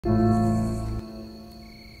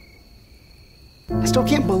still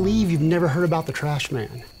can't believe you've never heard about the trash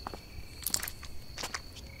man.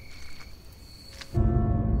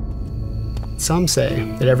 Some say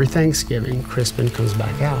that every Thanksgiving, Crispin comes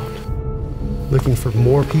back out, looking for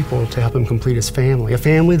more people to help him complete his family, a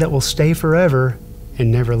family that will stay forever and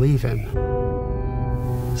never leave him.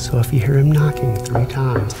 So if you hear him knocking 3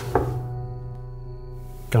 times,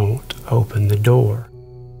 don't open the door.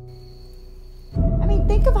 I mean,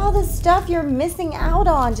 think of all the stuff you're missing out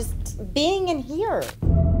on just being in here.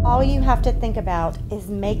 All you have to think about is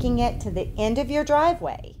making it to the end of your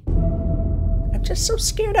driveway. I'm just so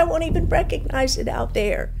scared I won't even recognize it out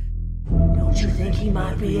there. Don't you think he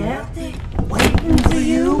might be out there waiting for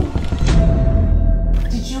you?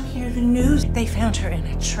 Did you hear the news? They found her in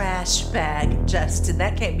a trash bag, Justin.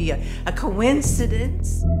 That can't be a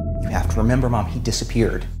coincidence. You have to remember, Mom, he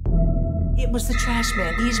disappeared. It was the trash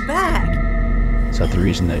man. He's back. Is that the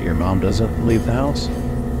reason that your mom doesn't leave the house?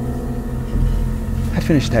 I'd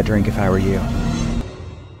finish that drink if I were you.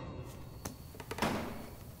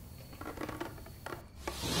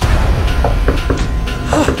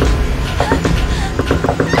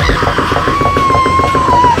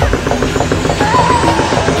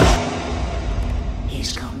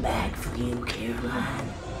 He's come back for you, Caroline.